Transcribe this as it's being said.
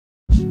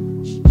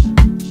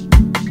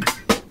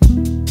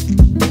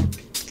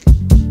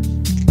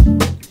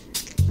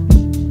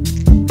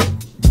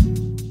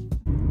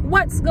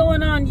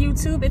on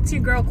YouTube? It's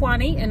your girl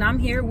Kwani, and I'm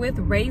here with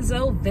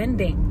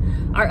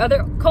Vending. Our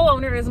other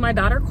co-owner is my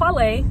daughter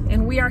Kwale,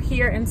 and we are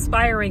here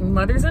inspiring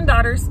mothers and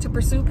daughters to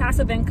pursue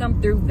passive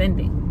income through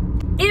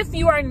vending. If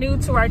you are new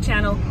to our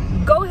channel,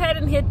 go ahead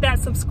and hit that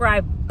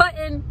subscribe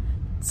button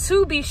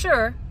to be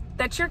sure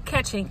that you're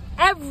catching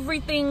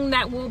everything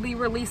that we'll be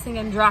releasing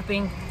and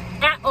dropping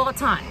at all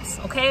times,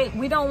 okay?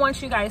 We don't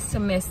want you guys to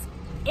miss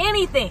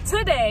anything.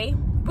 Today,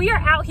 we are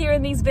out here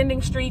in these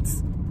vending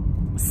streets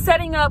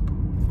setting up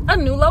a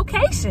new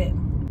location.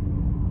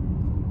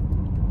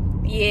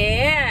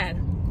 Yeah.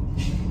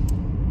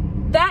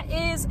 That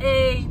is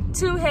a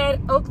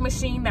 2-head oak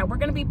machine that we're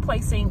gonna be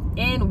placing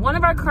in one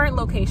of our current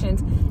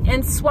locations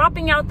and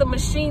swapping out the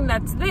machine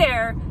that's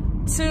there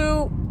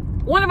to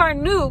one of our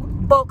new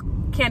bulk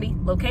candy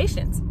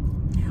locations.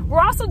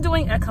 We're also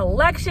doing a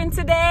collection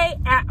today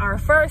at our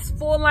first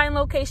full line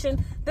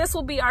location. This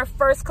will be our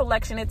first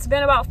collection. It's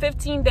been about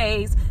 15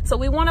 days, so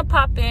we want to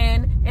pop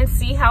in and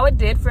see how it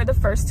did for the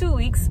first 2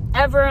 weeks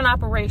ever in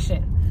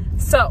operation.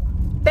 So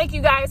thank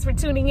you guys for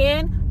tuning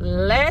in.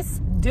 Let's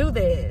do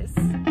this.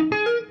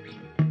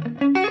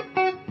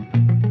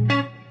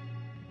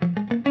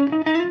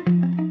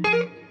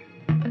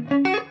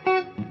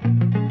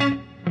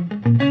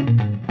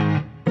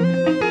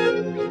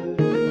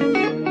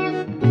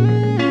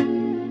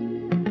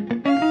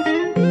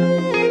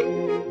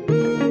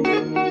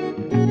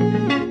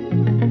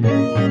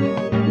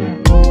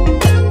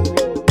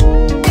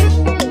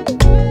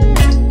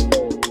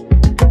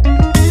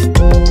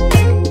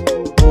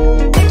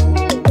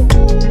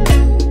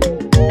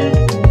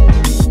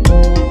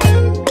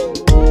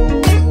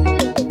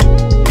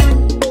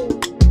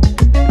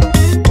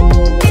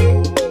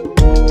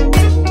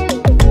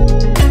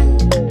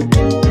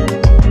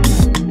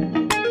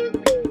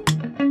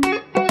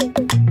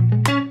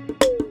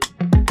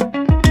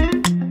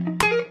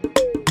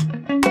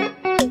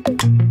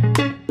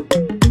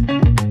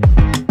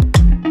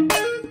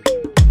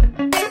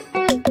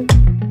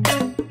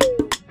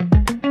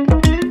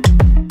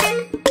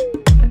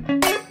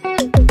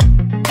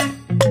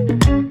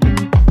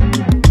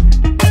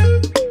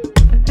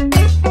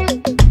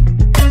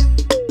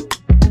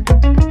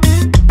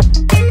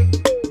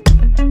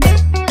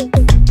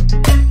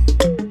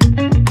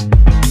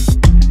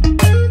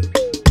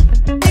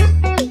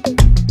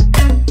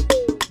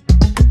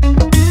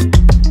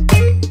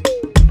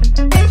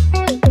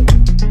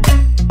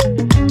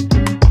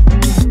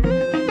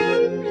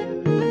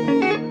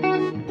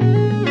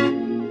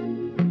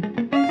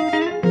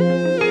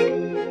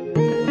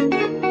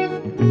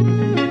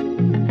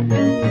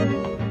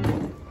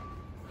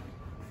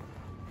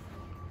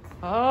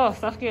 Oh,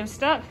 stuff getting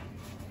stuck.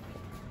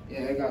 Yeah,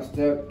 it got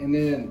stuck, and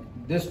then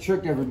this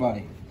tricked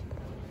everybody.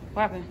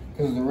 What happened?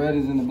 Because the red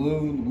is in the blue,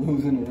 and the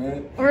blue's in the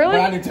red. Really?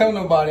 But I didn't tell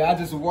nobody. I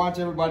just watch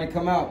everybody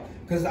come out.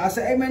 Because I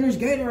said, hey man, there's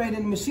Gatorade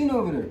in the machine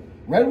over there.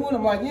 Red one?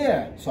 I'm like,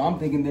 yeah. So I'm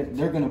thinking that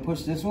they're going to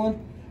push this one,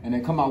 and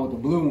they come out with the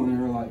blue one, and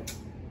they're like,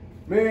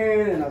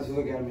 man. And I just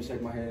look at them and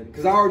shake my head.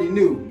 Because I already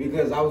knew,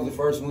 because I was the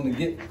first one to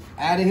get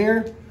out of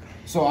here.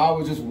 So I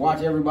would just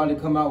watch everybody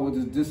come out with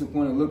this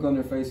disappointed look on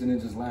their face and then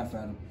just laugh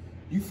at them.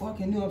 You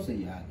fucking knew? I'm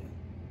saying, yeah, I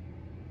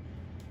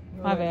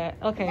did. My bad.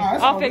 Okay,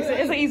 right, I'll fix it.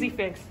 It's an easy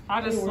fix.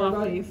 I'll just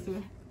swap these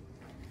two.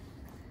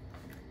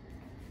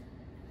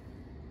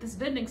 This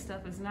vending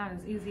stuff is not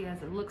as easy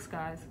as it looks,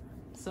 guys.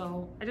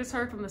 So I just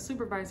heard from the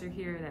supervisor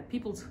here that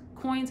people's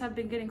coins have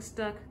been getting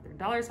stuck, their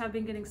dollars have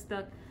been getting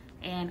stuck,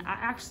 and I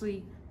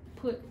actually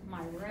put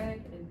my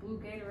red and blue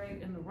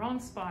Gatorade in the wrong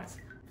spots.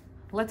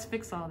 Let's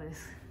fix all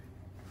this.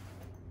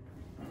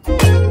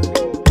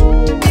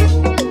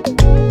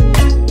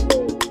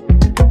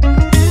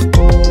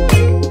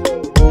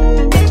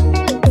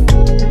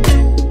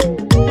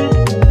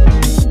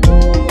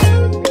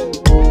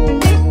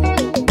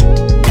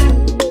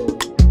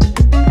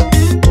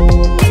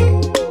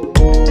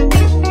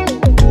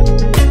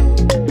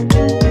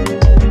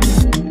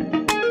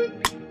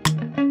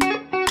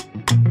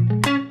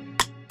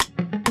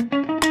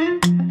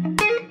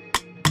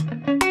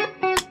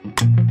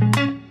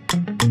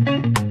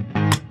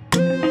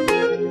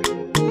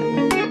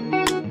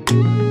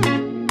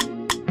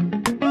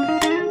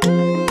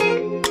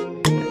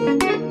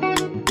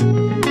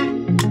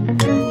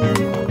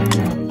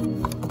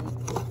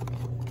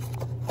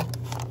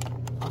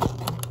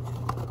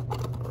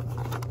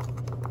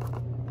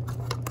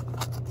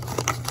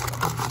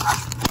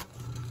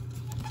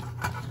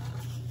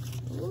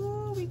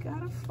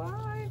 Got a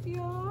 5,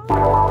 y'all.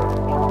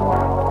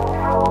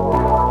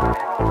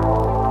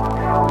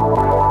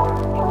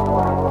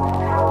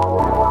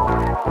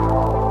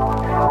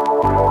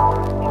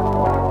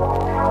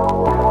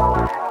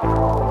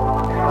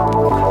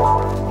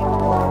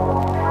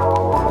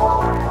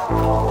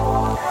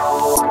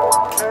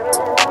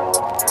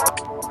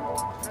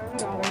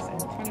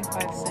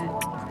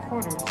 $2.25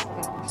 quarters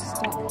that were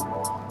stuck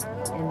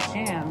and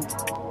jammed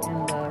in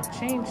the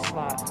change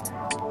slot.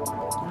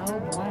 No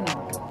bueno.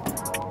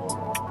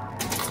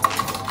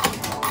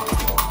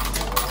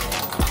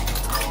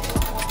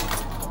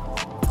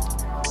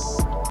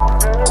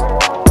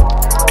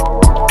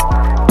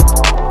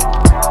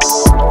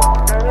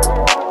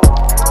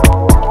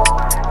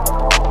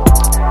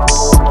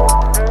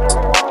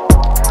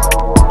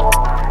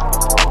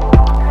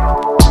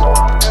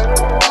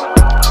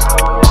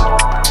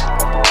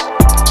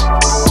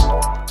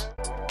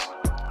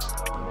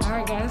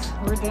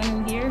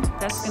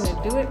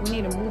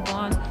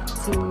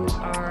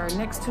 our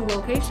next 2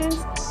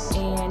 locations.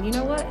 And you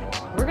know what?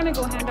 We're gonna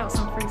go hand out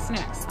some free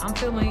snacks. I'm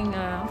feeling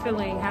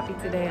happy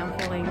today. I'm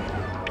feeling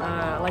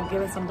like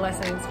giving some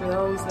blessings for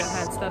those that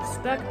had stuff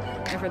stuck,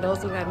 and for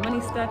those who had money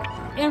stuck,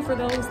 and for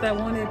those that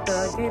wanted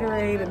the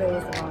Gatorade and it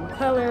was the wrong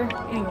color.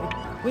 Anyway,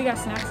 we got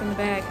snacks in the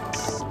bag.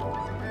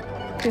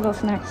 See those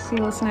snacks, see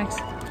those snacks.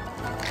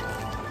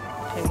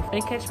 Okay, if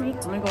they catch me,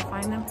 I'm gonna go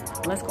find them.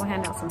 Let's go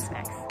hand out some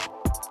snacks.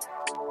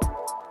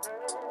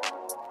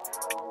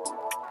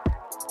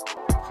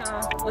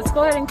 Let's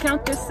go ahead and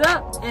count this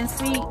up and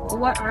see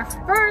what our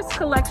first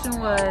collection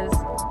was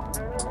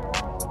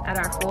at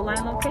our full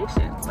line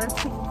location. Let's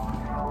see.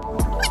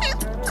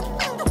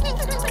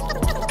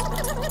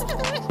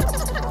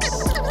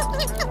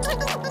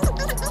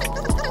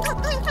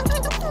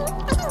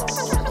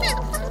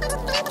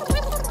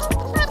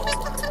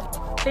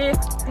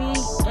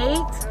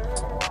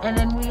 $58, and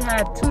then we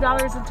had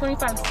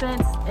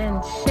 $2.25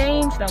 in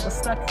change that was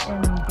stuck in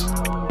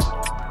the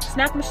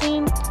snack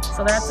machine.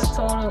 So that's a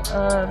total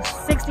of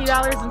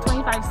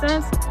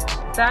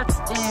 $60.25. That's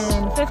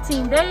in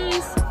 15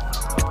 days.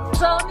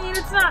 So I mean,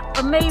 it's not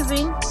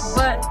amazing,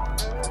 but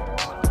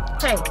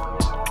hey,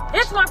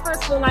 it's my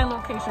first full line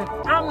location.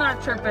 I'm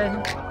not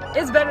tripping.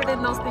 It's better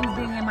than those things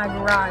being in my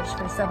garage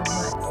for 7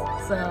 months.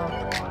 So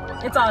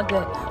it's all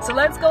good. So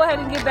let's go ahead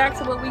and get back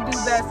to what we do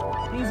best,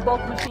 these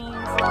bulk machines.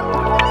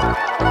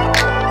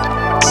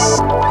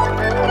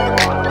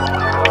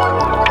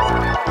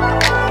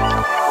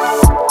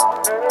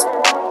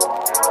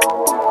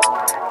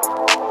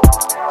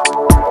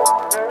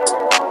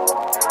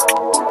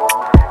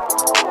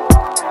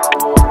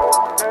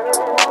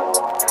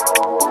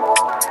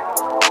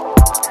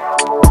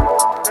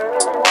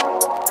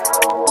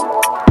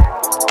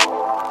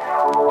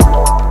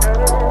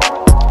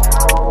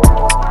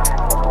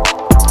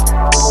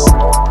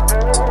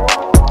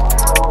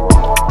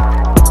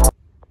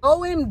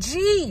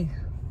 OMG,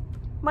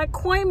 my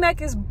coin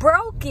mech is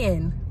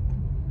broken.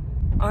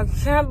 I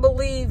can't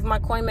believe my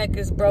coin mech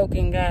is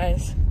broken,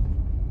 guys.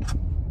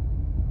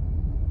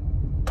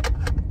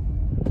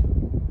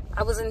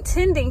 I was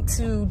intending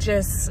to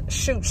just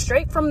shoot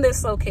straight from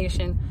this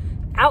location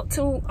out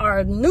to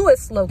our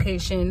newest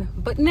location,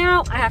 but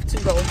now I have to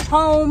go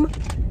home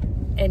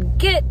and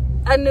get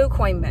a new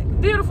coin mech.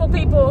 Beautiful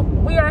people,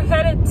 we are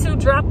headed to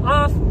drop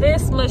off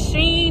this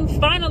machine.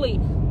 Finally,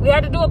 we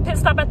had to do a pit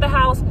stop at the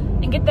house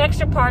and get the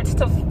extra parts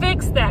to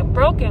fix that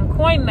broken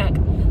coin mech.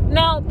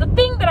 Now, the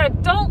thing that I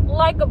don't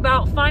like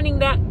about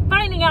finding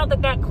out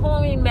that that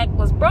coin mech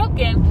was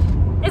broken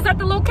is that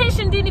the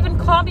location didn't even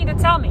call me to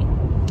tell me.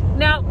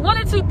 Now, 1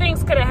 or 2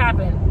 things could have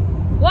happened.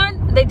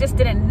 1, they just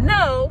didn't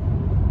know,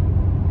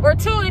 or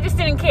 2, they just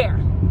didn't care.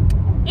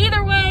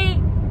 Either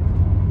way,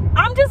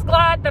 I'm just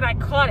glad that I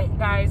caught it,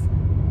 guys.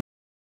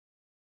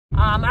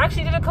 I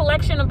actually did a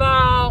collection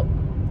about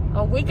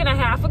a week and a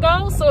half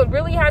ago, so it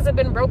really hasn't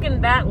been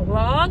broken that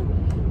long.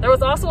 There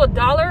was also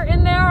 $1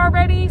 in there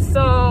already,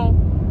 so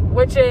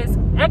which is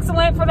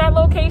excellent for that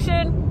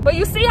location. But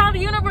you see how the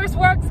universe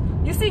works?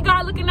 You see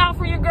God looking out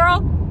for your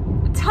girl?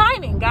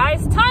 Timing,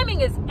 guys.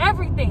 Timing is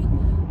everything.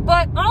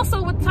 But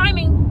also with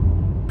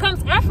timing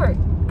comes effort,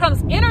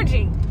 comes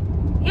energy.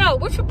 Yo,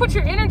 what you put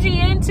your energy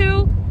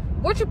into,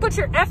 what you put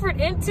your effort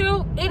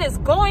into, it is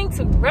going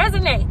to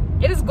resonate.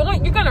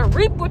 You're gonna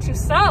reap what you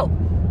sow.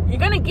 You're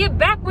gonna give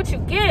back what you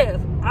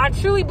give. I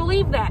truly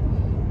believe that.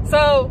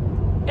 So,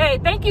 hey,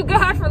 thank you,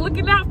 God, for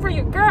looking out for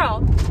your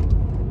girl.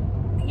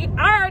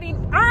 I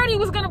already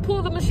was gonna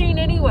pull the machine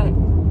anyway.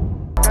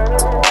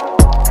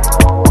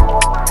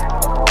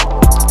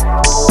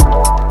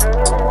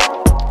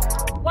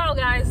 Wow,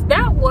 guys,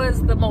 that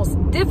was the most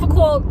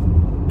difficult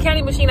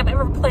candy machine I've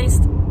ever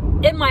placed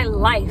in my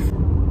life.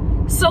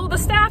 So the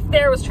staff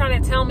there was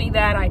trying to tell me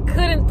that I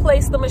couldn't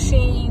place the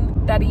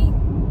machine, that he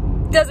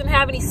doesn't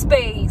have any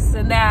space,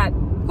 and that,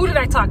 who did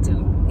I talk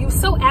to? He was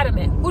so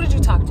adamant. Who did you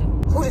talk to?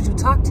 Who did you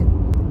talk to?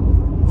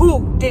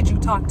 Who did you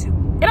talk to?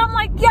 And I'm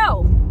like,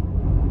 yo,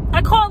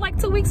 I called like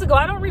 2 weeks ago.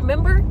 I don't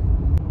remember.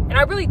 And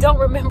I really don't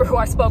remember who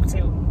I spoke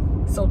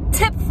to. So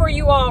tip for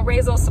you all,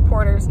 Rezo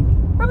supporters,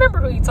 remember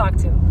who you talked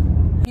to.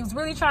 He was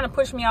really trying to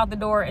push me out the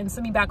door and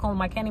send me back home with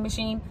my candy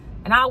machine,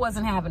 and I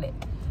wasn't having it.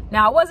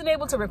 Now, I wasn't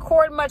able to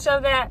record much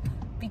of that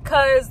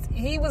because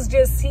he was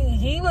just,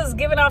 he was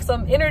giving off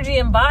some energy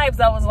and vibes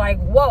that was like,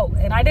 whoa,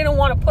 and I didn't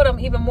want to put him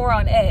even more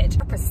on edge.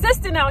 We're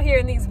persistent out here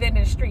in these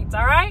vending streets,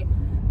 all right?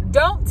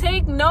 Don't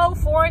take no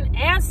for an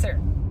answer.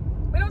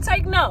 We don't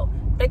take no.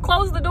 They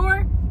close the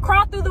door,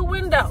 crawl through the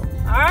window,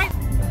 all right?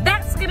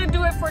 That's gonna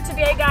do it for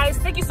today, guys.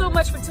 Thank you so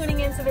much for tuning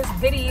into this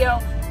video.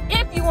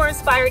 If you were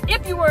inspired,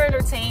 if you were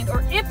entertained,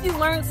 or if you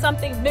learned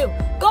something new,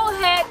 go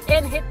ahead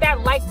and hit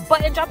that like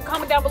button, drop a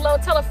comment down below,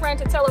 tell a friend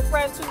to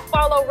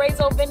follow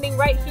Rezo Vending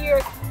right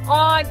here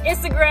on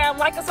Instagram,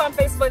 like us on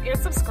Facebook, and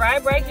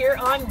subscribe right here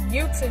on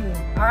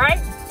YouTube, all right?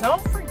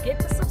 Don't forget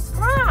to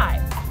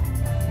subscribe.